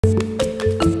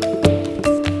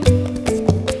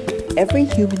Every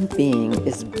human being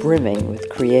is brimming with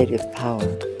creative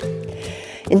power.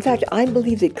 In fact, I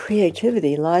believe that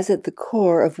creativity lies at the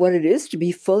core of what it is to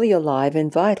be fully alive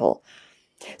and vital.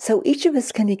 So each of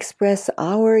us can express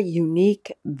our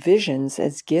unique visions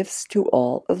as gifts to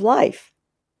all of life.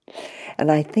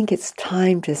 And I think it's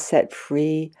time to set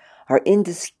free our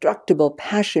indestructible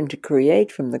passion to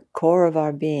create from the core of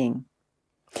our being.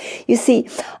 You see,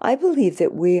 I believe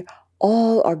that we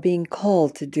all are being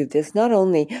called to do this, not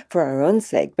only for our own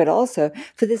sake, but also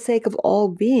for the sake of all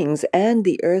beings and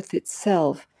the earth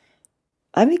itself.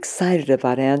 I'm excited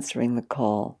about answering the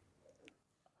call.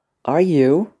 Are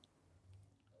you?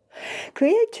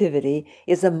 Creativity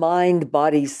is a mind,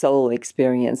 body, soul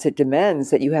experience. It demands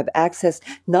that you have access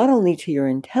not only to your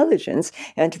intelligence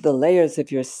and to the layers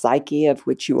of your psyche of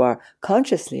which you are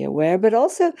consciously aware, but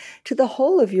also to the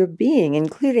whole of your being,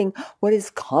 including what is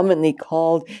commonly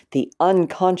called the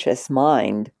unconscious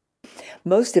mind.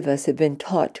 Most of us have been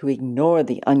taught to ignore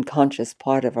the unconscious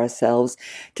part of ourselves.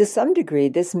 To some degree,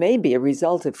 this may be a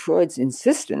result of Freud's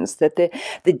insistence that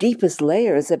the deepest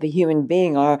layers of a human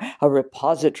being are a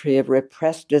repository of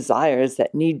repressed desires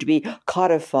that need to be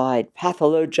codified,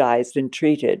 pathologized, and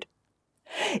treated.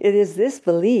 It is this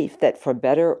belief that, for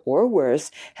better or worse,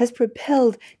 has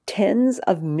propelled tens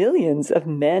of millions of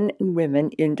men and women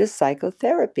into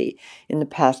psychotherapy in the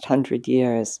past 100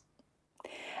 years.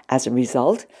 As a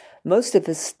result, most of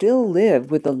us still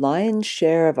live with the lion's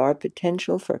share of our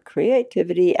potential for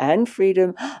creativity and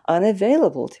freedom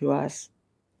unavailable to us.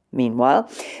 Meanwhile,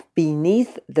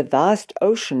 beneath the vast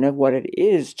ocean of what it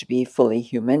is to be fully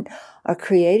human, our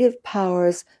creative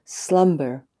powers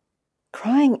slumber,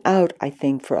 crying out, I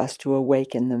think, for us to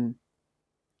awaken them.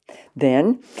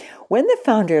 Then, when the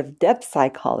founder of depth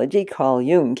psychology, Carl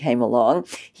Jung, came along,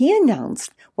 he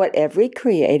announced what every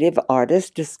creative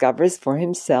artist discovers for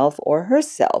himself or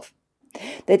herself,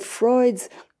 that Freud's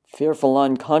fearful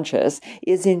unconscious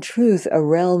is in truth a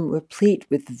realm replete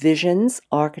with visions,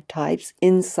 archetypes,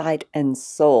 insight, and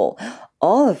soul,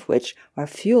 all of which are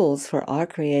fuels for our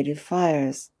creative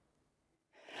fires.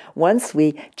 Once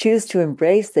we choose to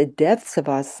embrace the depths of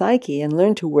our psyche and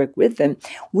learn to work with them,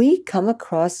 we come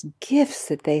across gifts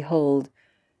that they hold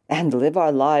and live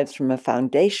our lives from a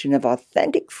foundation of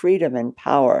authentic freedom and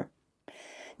power.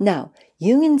 Now,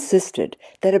 Jung insisted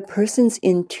that a person's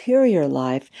interior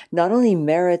life not only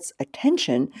merits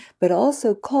attention, but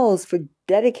also calls for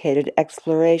dedicated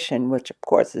exploration, which of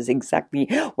course is exactly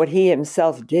what he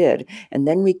himself did, and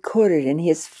then recorded in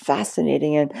his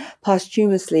fascinating and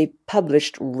posthumously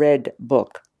published Red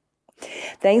Book.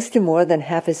 Thanks to more than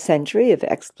half a century of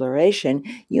exploration,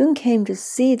 Jung came to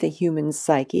see the human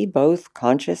psyche, both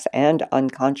conscious and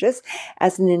unconscious,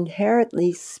 as an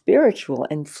inherently spiritual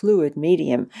and fluid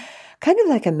medium, kind of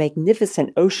like a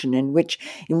magnificent ocean in which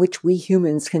we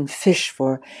humans can fish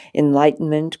for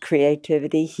enlightenment,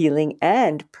 creativity, healing,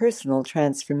 and personal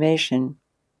transformation.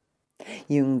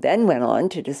 Jung then went on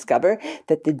to discover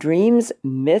that the dreams,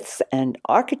 myths, and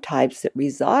archetypes that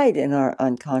reside in our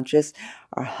unconscious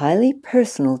are highly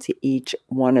personal to each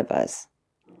one of us.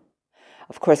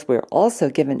 Of course, we're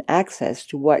also given access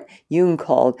to what Jung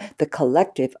called the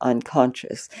collective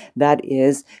unconscious, that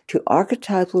is, to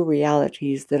archetypal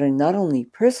realities that are not only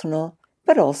personal,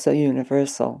 but also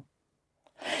universal.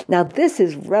 Now, this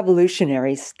is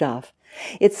revolutionary stuff.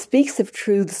 It speaks of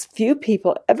truths few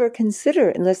people ever consider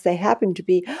unless they happen to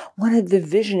be one of the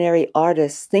visionary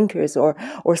artists, thinkers, or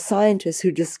scientists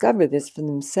who discover this for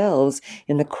themselves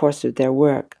in the course of their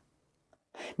work.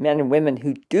 Men and women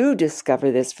who do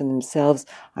discover this for themselves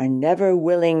are never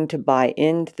willing to buy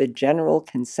into the general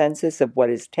consensus of what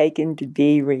is taken to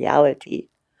be reality.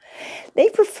 They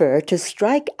prefer to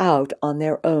strike out on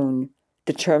their own,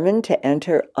 determined to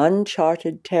enter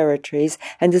uncharted territories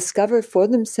and discover for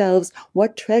themselves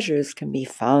what treasures can be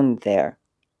found there.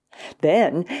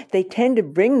 Then they tend to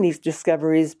bring these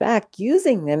discoveries back,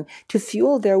 using them to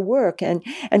fuel their work and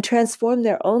transform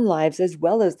their own lives as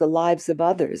well as the lives of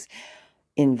others.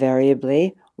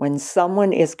 Invariably, when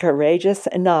someone is courageous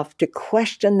enough to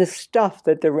question the stuff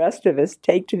that the rest of us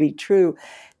take to be true,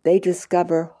 they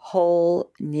discover whole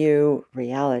new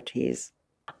realities.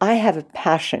 I have a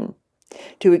passion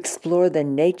to explore the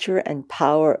nature and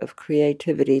power of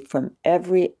creativity from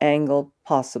every angle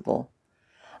possible.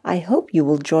 I hope you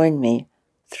will join me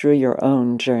through your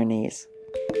own journeys.